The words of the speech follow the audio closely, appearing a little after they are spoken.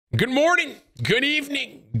Good morning, good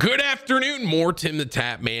evening, good afternoon. More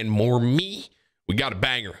Timthetatman, more me. We got a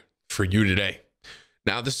banger for you today.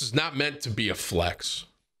 Now, this is not meant to be a flex.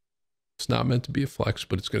 It's not meant to be a flex,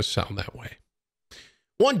 but it's going to sound that way.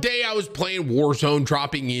 One day I was playing Warzone,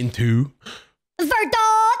 dropping into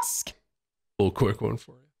Verdosk. a little quick one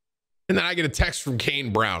for you. And then I get a text from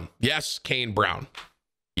Kane Brown. Yes, Kane Brown.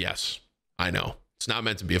 Yes, I know. It's not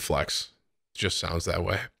meant to be a flex. It just sounds that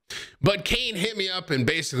way. But Kane hit me up and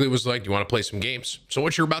basically was like, you want to play some games? So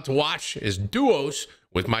what you're about to watch is duos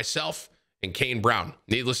with myself and Kane Brown.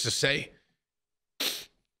 Needless to say,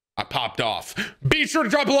 I popped off. Be sure to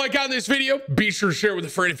drop a like on this video. Be sure to share with a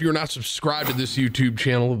friend if you're not subscribed to this YouTube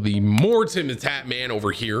channel. The More Timthetatman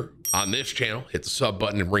over here on this channel. Hit the sub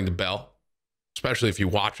button and ring the bell. Especially if you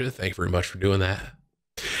watch it. Thank you very much for doing that.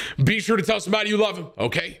 Be sure to tell somebody you love them.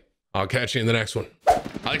 Okay? I'll catch you in the next one.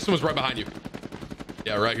 I think someone's right behind you.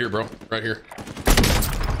 Yeah, right here, bro. Right here.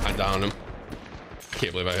 I downed him.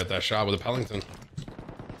 Can't believe I hit that shot with a Pellington.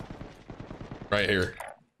 Right here.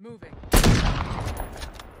 Moving.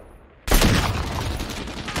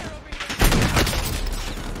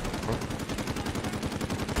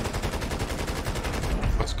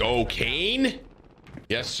 Let's go, Kane.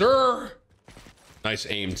 Yes, sir. Nice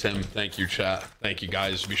aim, Tim. Thank you, chat. Thank you,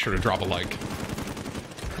 guys. Be sure to drop a like.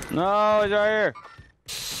 No, he's right here.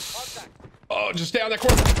 Oh, just stay on that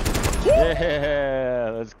corner.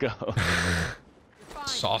 Yeah, let's go.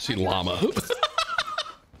 Saucy llama.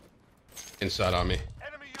 Inside on me.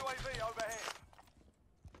 Enemy UAV overhead.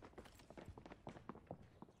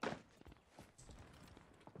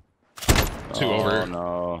 Two over here.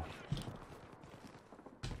 No.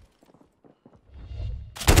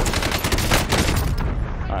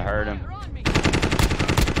 I heard him.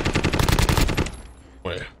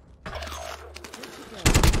 Wait.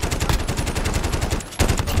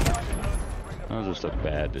 That was just a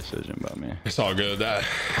bad decision by me. It's all good. That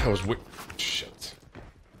was shit.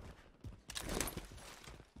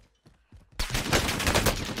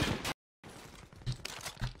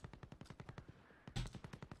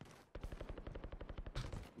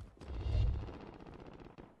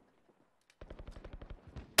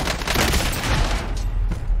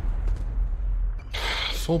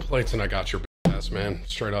 Full plates and I got your ass, man.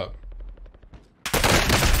 Straight up.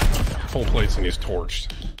 Full plates and he's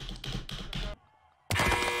torched.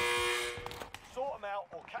 Sort them out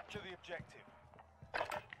or capture the objective.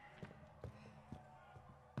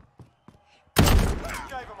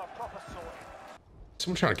 Gave them a proper sorting.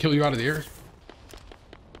 Someone trying to kill you out of the air?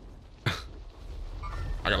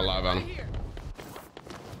 I got a live on him. Here.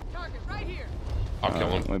 Target right here. I'll kill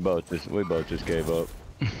him. We both just gave up.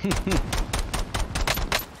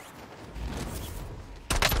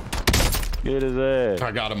 Get his ass.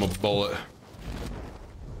 I got him a bullet.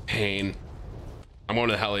 Pain. I'm going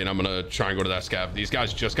to the heli and I'm gonna try and go to that scav. These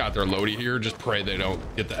guys just got their loadie here. Just pray they don't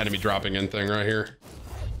get the enemy dropping in thing right here.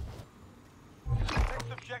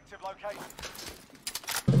 Next objective located.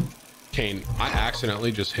 Kane, I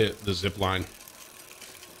accidentally just hit the zip line.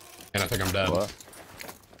 And I think I'm dead. What?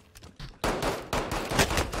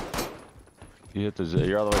 You hit the zip.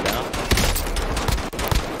 You're all the way down?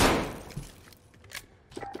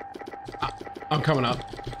 I'm coming up.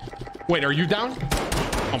 Wait, are you down?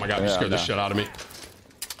 Oh my god, you Yeah, scared I'm the down. shit out of me.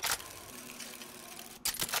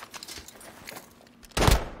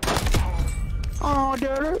 Oh,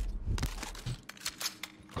 dude.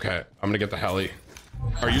 Okay, I'm gonna get the heli.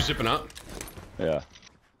 Are you zipping up? Yeah.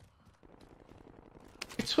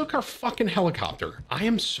 It took our fucking helicopter. I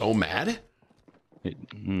am so mad.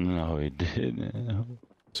 No, he didn't.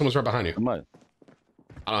 Someone's right behind you. Come on.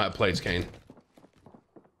 I don't have plates, Kane.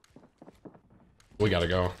 We gotta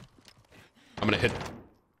go. I'm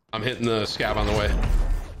hitting the scav on the way.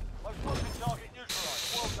 Most wanted target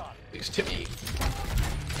neutralized. Well done. Please tip me.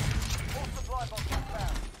 All supply box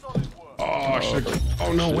found. Solid work. Oh, I should've...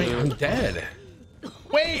 Oh no, wait, I'm dead.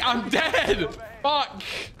 Wait, I'm dead. Fuck.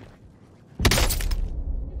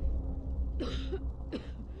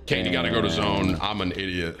 Kane, you gotta go to zone. I'm an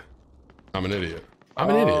idiot. I'm an idiot.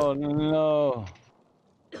 I'm an idiot. Oh, no.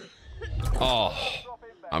 Oh,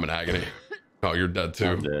 I'm in agony. Oh, you're dead too.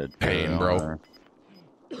 I'm dead. Pain, bro.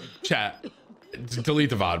 Chat,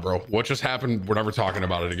 delete the VOD, bro. What just happened? We're never talking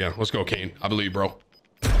about it again. Let's go, Kane. I believe, bro.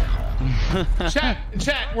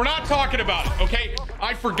 Chat, we're not talking about it, okay?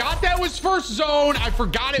 I forgot that was first zone. I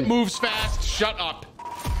forgot it moves fast. Shut up.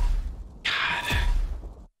 God.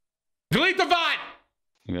 Delete the VOD.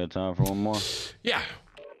 You got time for one more? Yeah.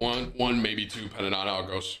 One, maybe two, depending on how it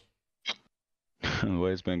goes. The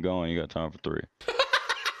way it's been going, you got time for 3.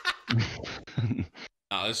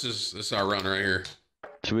 This is our run right here.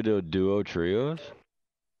 Should we do a duo trios?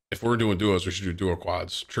 If we're doing duos, we should do duo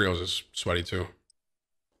quads. Trios is sweaty too.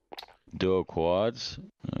 Duo quads?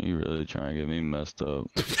 Oh, you really trying to get me messed up.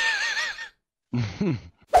 A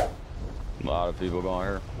lot of people going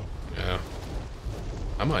here. Yeah.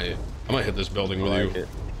 I might hit this building with you.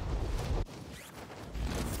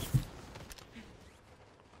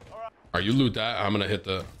 Are you loot that? I'm gonna hit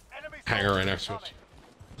the hangar right next to us.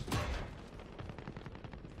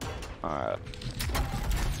 Alright.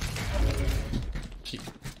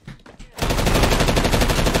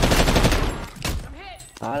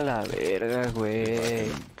 A la verga,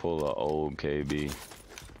 güey. Pull a old KB.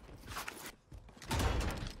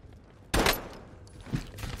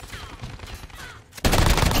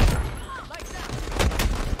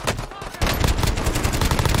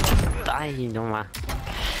 Ay, no más.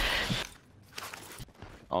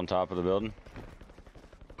 On top of the building.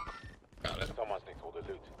 Got it. Someone's nicked all the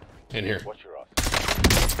loot. In here. Watch your ass.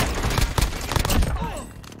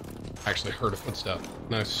 Actually heard a footstep.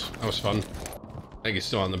 Nice. That was fun. I think he's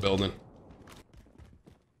still in the building.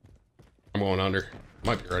 I'm going under.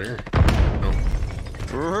 Might be right here. No.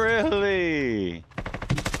 Really?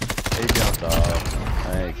 He jumped off.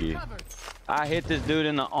 Thank you. I hit this dude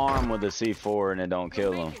in the arm with a C4 and it don't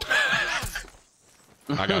kill him.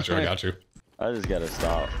 I got you. I got you. I just gotta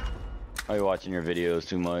stop. Are you watching your videos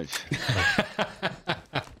too much?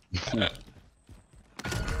 Bounty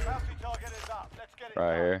target is up. Let's get it.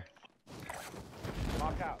 Right here.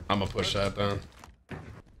 Mark out. I'm gonna push that down.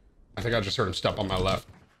 I think I just heard him step on my left.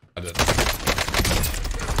 I did.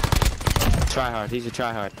 Try hard. He's a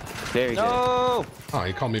try hard. Very good. No! Oh,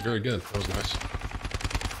 he called me very good. That was nice.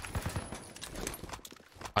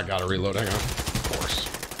 I gotta reload. Hang on. Of course.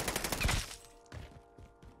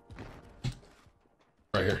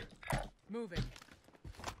 Right here. Moving.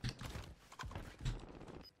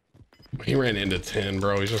 He ran into 10,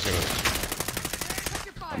 bro. He's just gonna... Check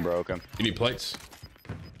your fire. I'm broken. You need plates?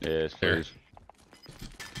 Yes, Here. please.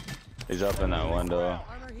 He's up in that window.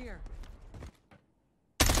 Armor here.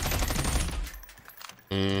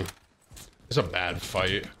 It's a bad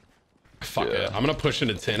fight. Fuck Yeah. it. I'm gonna push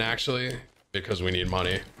into 10 actually, because we need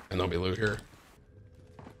money and there'll be loot here.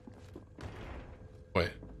 Wait,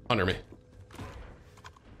 under me.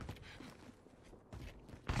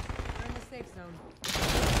 We're in the safe zone.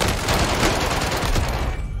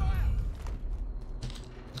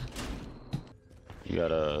 You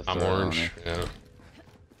got a. I'm threat on orange. you. Yeah.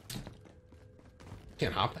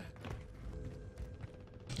 Can't hop that.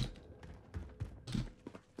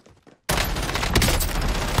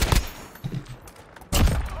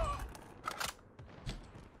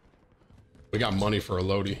 We got money for a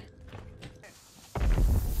loadie.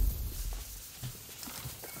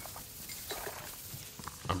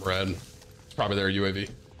 I'm red. It's probably their UAV.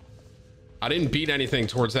 I didn't beat anything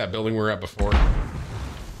towards that building we were at before. I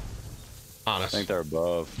Honest. think they're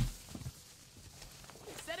above.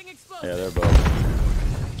 Setting explosive. Yeah, they're above.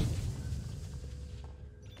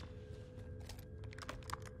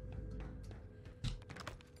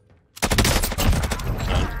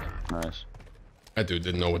 Nice. That dude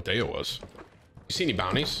didn't know what day it was. You see any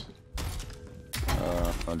bounties?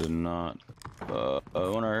 I did not.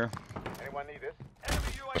 One right here. Anyone need this? Enemy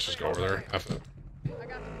UAV Let's just go over there. F it. I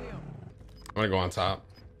got the wheel. I'm gonna go on top.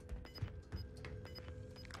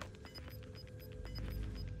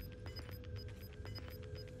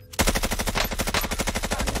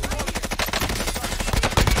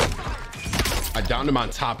 I downed him on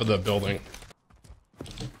top of the building.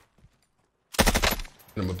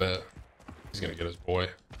 Hit him a bit. He's gonna get his boy.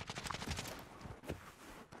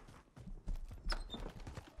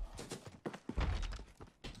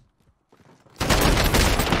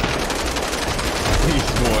 These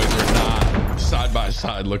boys are not side by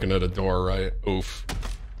side looking at a door, right? Oof.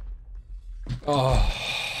 Oh.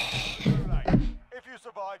 If you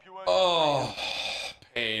survive, you earn Oh.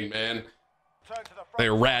 Pain, man. turn to the front. They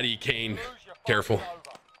ratty Kane. Lose your fight Careful. is over.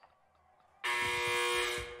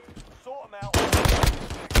 Sort 'em out. To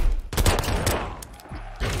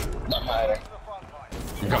the front line.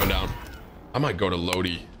 I'm coming down. I might go to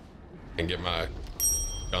Lodi and get my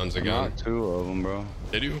guns again. Not two of them, bro.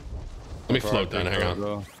 Did you? Let me float then. Hang on.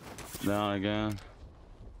 Go down again.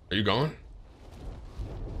 Are you going?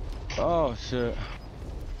 Oh shit.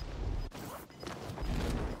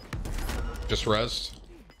 Just rest.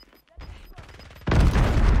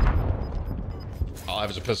 All I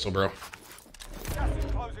have is a pistol, bro. Gas is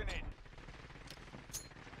closing in.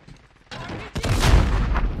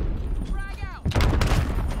 Frag out.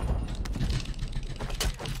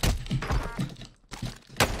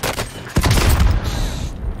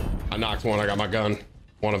 I knocked one. I got my gun.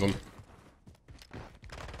 One of them.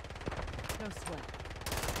 No sweat.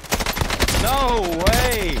 No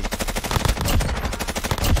way!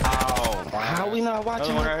 Ow. How we not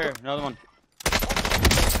watching? Another one right here. Another one.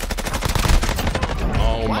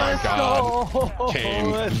 Oh my God.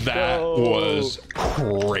 Kane, that was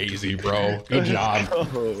crazy, bro. Good job.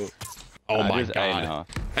 Oh my God.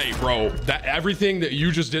 Hey, bro, that everything that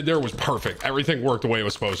you just did there was perfect. Everything worked the way it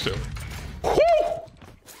was supposed to. Woo!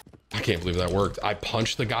 I can't believe that worked. I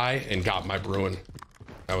punched the guy and got my Bruin.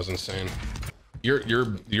 That was insane.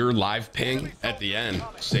 Your live ping at the end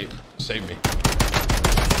saved me.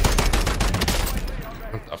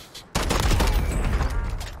 What the f,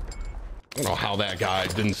 I don't know how that guy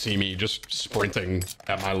didn't see me just sprinting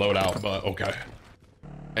at my loadout, but okay.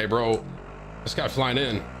 Hey, bro, this guy flying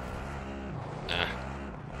in. Nah.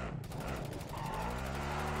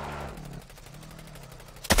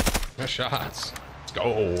 Nice shots. Let's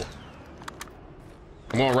go.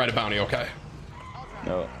 I'm gonna ride a bounty, okay?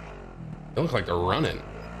 No. They look like they're running.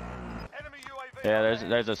 Enemy UAV. Yeah,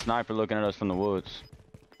 there's a sniper looking at us from the woods.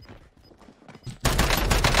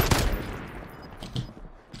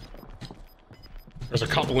 There's a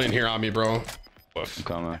couple in here on me, bro. Woof. I'm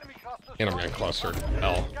coming. Enemy cluster And I'm getting clustered.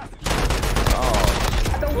 Hell.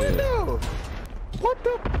 Oh, The window. What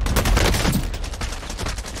the?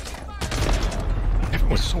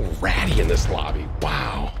 Everyone's so ratty in this lobby.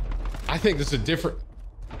 Wow. I think this is a different.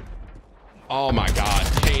 Oh my God,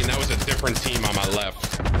 Kane, that was a different team on my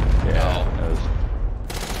left. yeah. Oh. That was...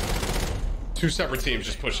 Two separate teams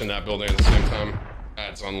just pushing that building at the same time.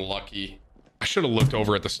 That's unlucky. I should have looked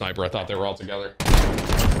over at the sniper. I thought they were all together.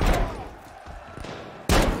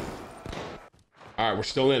 All right, we're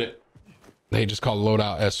still in it. They just called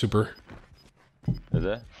loadout as super. Is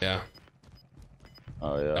it? Yeah,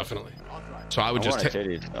 Oh yeah. definitely. So I would just take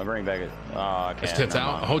titties. I'll bring back it. Oh, I can't. just tits Never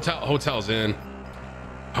out. mind. Hotel's in.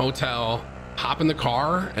 Hotel. Hop in the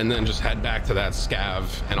car and then just head back to that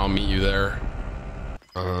scav, and I'll meet you there.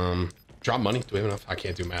 Drop money. Do we have enough? I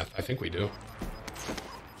can't do math. I think we do.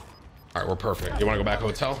 All right, we're perfect. You want to go back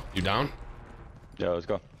hotel? You down? Yeah, let's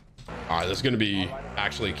go. All right, this is gonna be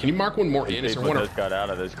actually. Can you mark one more in? Is there one? Just got out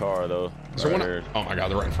of this car though. Is there Right one? here. Oh my God,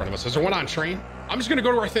 they're right in front of us. Is there one on train? I'm just gonna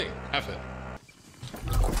go to our thing. F it.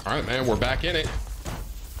 All right, man, we're back in it.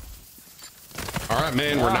 All right,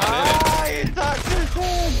 man, we're not in it.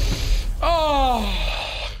 Oh,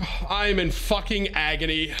 I am in fucking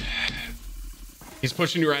agony. He's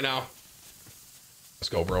pushing you right now. Let's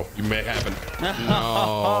go, bro. You may happen.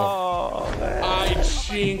 No. I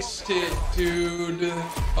jinxed it, dude.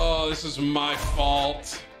 Oh, this is my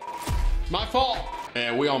fault. My fault.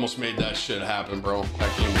 Man, we almost made that shit happen, bro.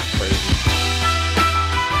 That game was crazy.